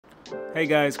Hey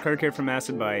guys, Kirk here from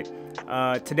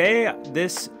ACIDBITE. Today,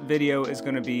 this video is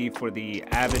going to be for the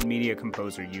Avid Media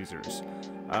Composer users.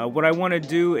 What I want to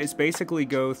do is basically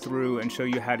go through and show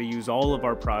you how to use all of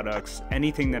our products,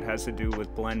 anything that has to do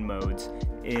with blend modes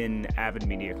in Avid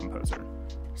Media Composer.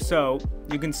 So,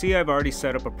 you can see I've already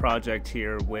set up a project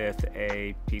here with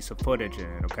a piece of footage in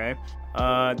it, okay?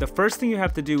 The first thing you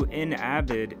have to do in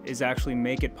Avid is actually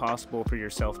make it possible for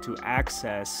yourself to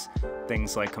access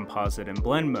things like composite and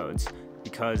blend modes,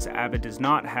 because Avid does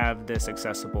not have this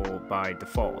accessible by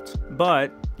default.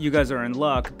 But you guys are in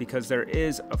luck because there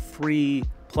is a free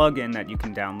plugin that you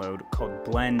can download called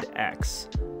BlendX.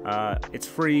 It's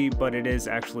free, but it is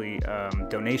actually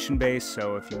donation based,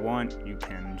 so if you want, you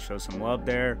can show some love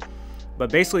there. But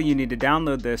basically you need to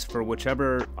download this for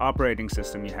whichever operating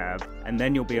system you have, and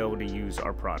then you'll be able to use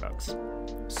our products.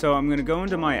 So I'm going to go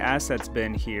into my assets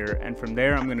bin here, and from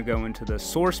there I'm going to go into the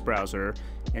source browser,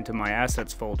 into my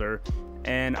assets folder,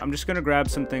 and I'm just going to grab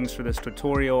some things for this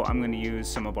tutorial. I'm going to use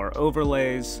some of our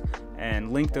overlays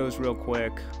and link those real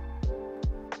quick.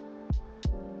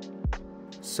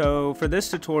 So for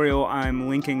this tutorial, I'm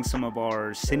linking some of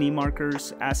our Cine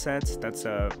Markers assets. That's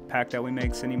a pack that we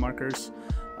make, Cine Markers.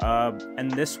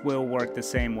 And this will work the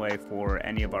same way for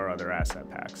any of our other asset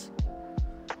packs.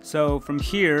 So from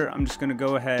here, I'm just going to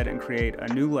go ahead and create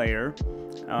a new layer.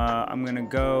 I'm going to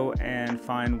go and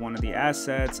find one of the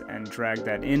assets and drag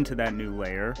that into that new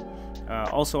layer.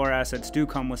 Also, our assets do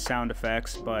come with sound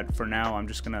effects, but for now, I'm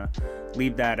just going to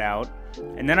leave that out.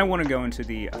 And then I want to go into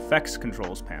the Effects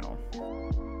Controls panel.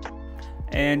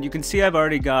 And you can see I've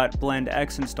already got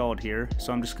BlendX installed here,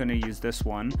 so I'm just going to use this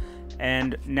one.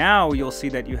 And now you'll see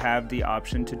that you have the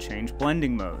option to change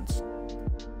blending modes.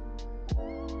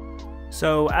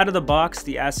 So out of the box,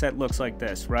 the asset looks like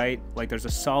this, right? Like there's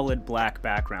a solid black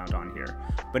background on here.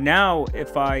 But now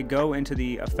if I go into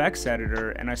the effects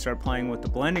editor and I start playing with the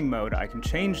blending mode, I can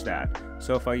change that.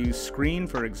 So if I use screen,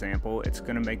 for example, it's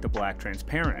going to make the black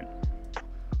transparent.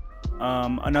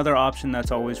 Another option that's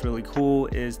always really cool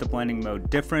is the blending mode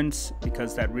difference,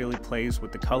 because that really plays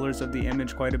with the colors of the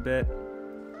image quite a bit.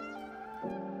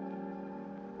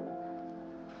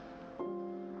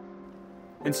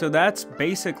 And so that's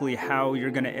basically how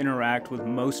you're going to interact with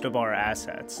most of our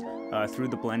assets through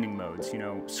the blending modes. You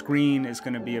know, screen is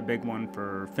going to be a big one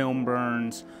for film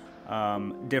burns,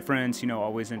 difference, you know,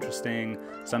 always interesting,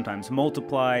 sometimes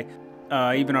multiply.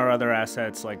 Even our other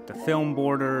assets like the film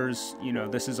borders, you know,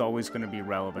 this is always going to be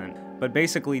relevant. But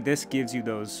basically this gives you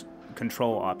those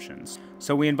control options.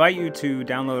 So we invite you to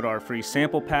download our free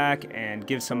sample pack and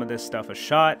give some of this stuff a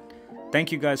shot.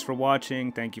 Thank you guys for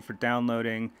watching, thank you for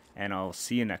downloading, and I'll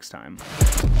see you next time.